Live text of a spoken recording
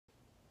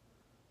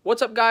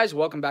What's up, guys?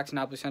 Welcome back to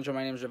Napoli Central.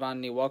 My name is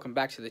Duvan. Welcome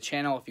back to the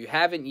channel. If you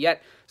haven't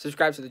yet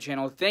subscribed to the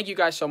channel, thank you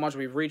guys so much.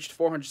 We've reached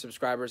 400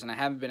 subscribers, and I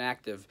haven't been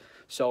active.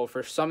 So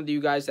for some of you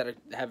guys that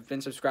have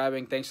been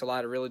subscribing, thanks a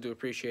lot. I really do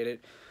appreciate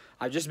it.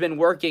 I've just been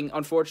working,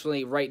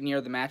 unfortunately, right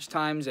near the match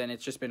times, and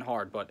it's just been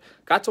hard. But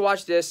got to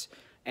watch this,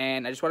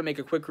 and I just want to make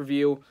a quick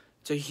review.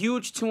 It's a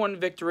huge 2-1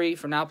 victory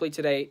for Napoli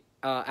today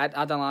at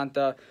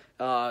Atalanta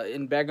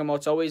in Bergamo.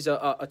 It's always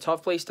a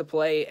tough place to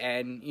play,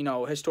 and, you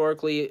know,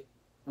 historically,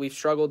 we've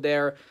struggled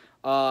there,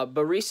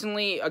 but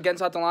recently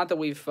against Atalanta,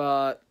 we've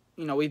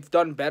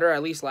done better.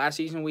 At least last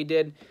season we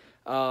did.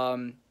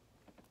 I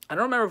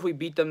don't remember if we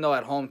beat them though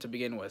at home to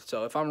begin with.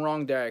 So if I'm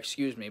wrong there,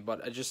 excuse me.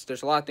 But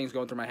there's a lot of things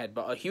going through my head.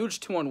 But a huge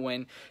 2-1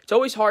 win. It's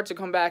always hard to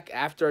come back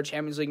after a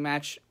Champions League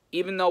match,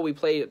 even though we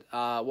played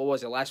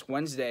last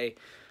Wednesday.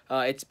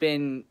 It's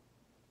been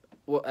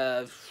what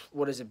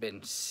has it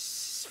been?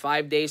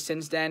 5 days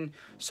since then,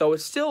 so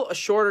it's still a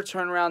shorter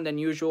turnaround than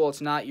usual. It's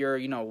not your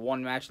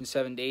one match in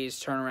 7 days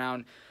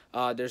turnaround.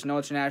 There's no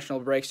international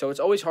break, so it's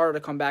always harder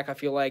to come back, I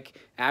feel like,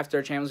 after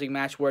a Champions League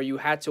match where you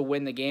had to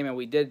win the game, and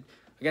we did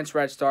against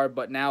Red Star,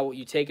 but now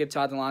you take it to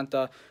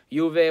Atalanta.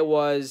 Juve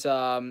was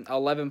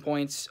 11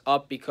 points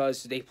up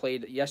because they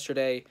played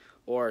yesterday,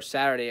 or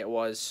Saturday it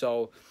was,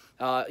 so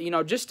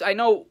I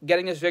know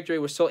getting this victory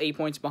was still 8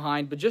 points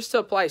behind, but just to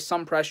apply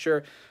some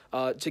pressure,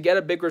 to get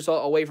a big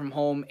result away from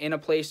home in a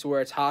place where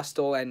it's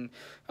hostile and,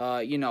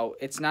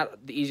 it's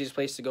not the easiest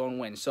place to go and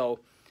win. So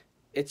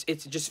it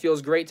just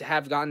feels great to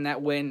have gotten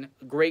that win.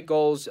 Great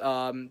goals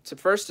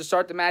to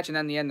start the match and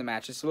then the end of the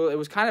match. It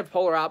was kind of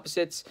polar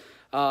opposites.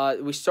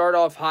 We start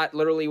off hot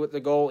literally with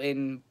the goal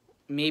in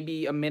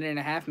maybe a minute and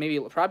a half,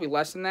 probably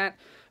less than that,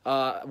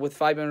 with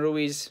Fabian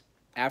Ruiz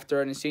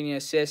after an Insigne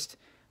assist.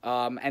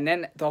 And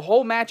then the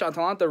whole match,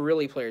 Atalanta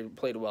really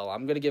played well.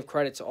 I'm going to give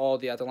credit to all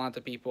the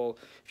Atalanta people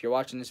if you're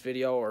watching this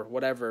video or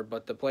whatever,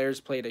 but the players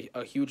played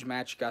a huge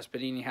match.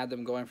 Gasperini had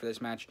them going for this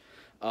match.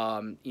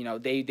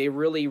 They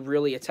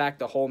really attacked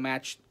the whole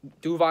match.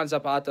 Duvan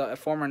Zapata, a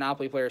former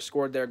Napoli player,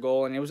 scored their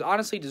goal, and it was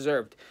honestly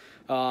deserved.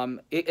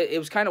 It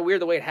was kind of weird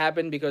the way it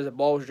happened because the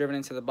ball was driven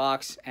into the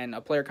box, and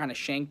a player kind of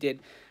shanked it,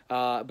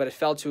 but it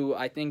fell to,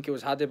 I think it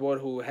was Hadebor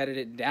who headed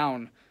it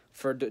down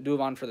for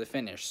Duvan for the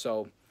finish.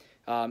 So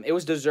it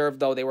was deserved,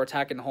 though. They were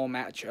attacking the whole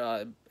match.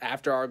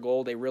 After our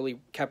goal, they really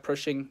kept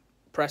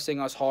pressing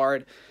us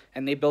hard,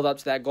 and they built up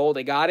to that goal.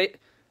 They got it.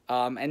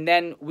 And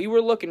then we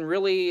were looking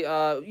really,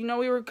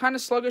 we were kind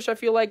of sluggish. I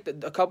feel like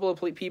a couple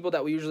of people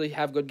that we usually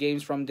have good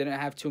games from didn't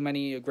have too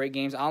many great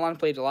games. Alan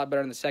played a lot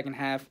better in the second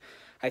half.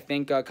 I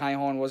think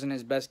Callejon wasn't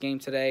his best game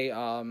today,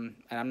 and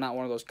I'm not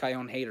one of those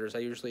Callejon haters. I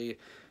usually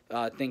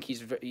think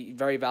he's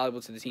very valuable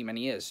to the team, and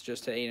he is.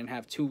 Just he didn't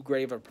have too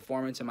great of a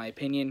performance, in my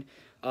opinion.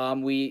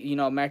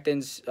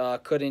 Mertens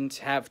couldn't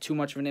have too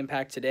much of an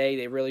impact today.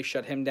 They really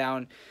shut him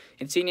down.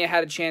 Insigne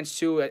had a chance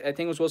too. I think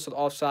it was whistled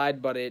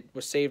offside, but it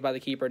was saved by the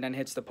keeper and then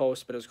hits the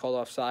post, but it was called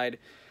offside.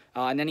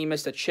 And then he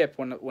missed a chip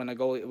when the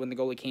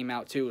goalie came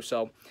out too.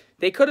 So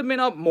they could have been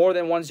up more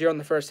than 1-0 in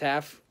the first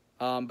half.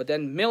 But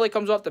then Milik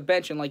comes off the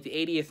bench in like the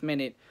 80th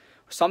minute,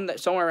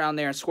 somewhere around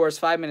there, and scores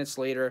 5 minutes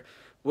later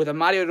with a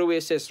Mario Rui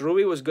assist.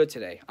 Rui was good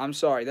today. I'm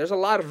sorry. There's a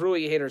lot of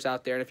Rui haters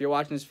out there, and if you're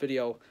watching this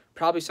video,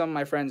 probably some of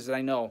my friends that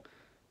I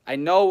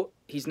know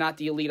he's not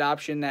the elite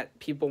option that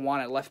people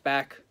want at left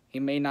back. He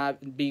may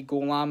not be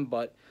Gulam,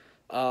 but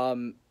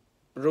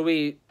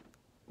Rui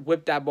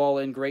whipped that ball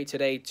in great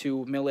today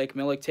to Milik.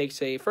 Milik takes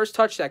a first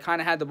touch that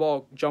kind of had the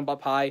ball jump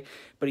up high,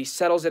 but he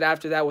settles it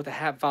after that with a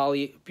half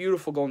volley.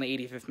 Beautiful goal in the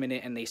 85th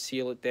minute, and they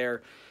seal it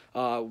there.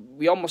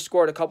 We almost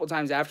scored a couple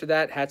times after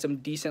that, had some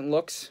decent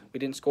looks. We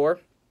didn't score.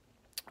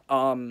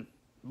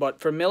 But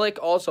for Milik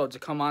also to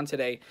come on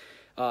today,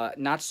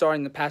 not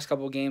starting the past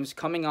couple of games,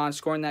 coming on,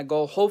 scoring that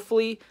goal.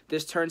 Hopefully,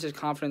 this turns his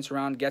confidence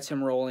around, gets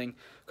him rolling,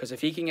 because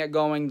if he can get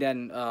going,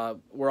 then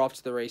we're off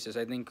to the races.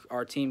 I think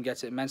our team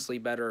gets immensely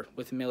better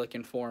with Milik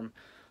in form.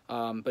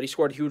 But he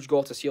scored a huge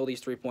goal to seal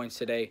these 3 points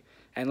today.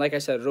 And like I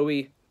said,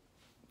 Rui,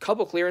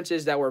 couple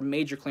clearances that were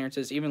major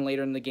clearances. Even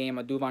later in the game,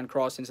 a Duvan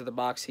cross into the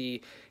box,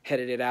 he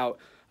headed it out.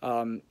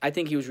 I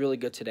think he was really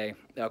good today.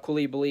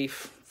 Koulibaly,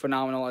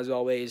 phenomenal as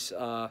always,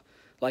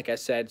 like I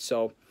said.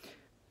 So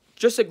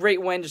just a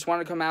great win. Just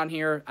wanted to come out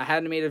here. I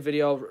hadn't made a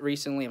video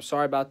recently. I'm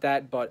sorry about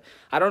that, but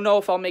I don't know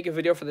if I'll make a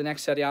video for the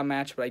next Serie A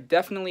match, but I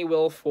definitely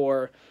will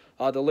for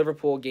the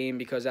Liverpool game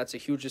because that's a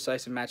huge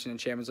decisive match in the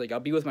Champions League. I'll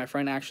be with my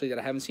friend, actually, that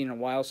I haven't seen in a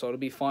while, so it'll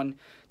be fun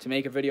to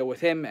make a video with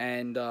him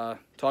and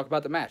talk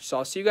about the match. So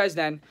I'll see you guys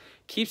then.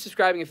 Keep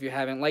subscribing if you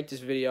haven't. Like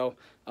this video,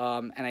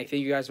 and I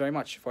thank you guys very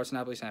much. Forza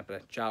Napoli sempre.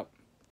 Ciao.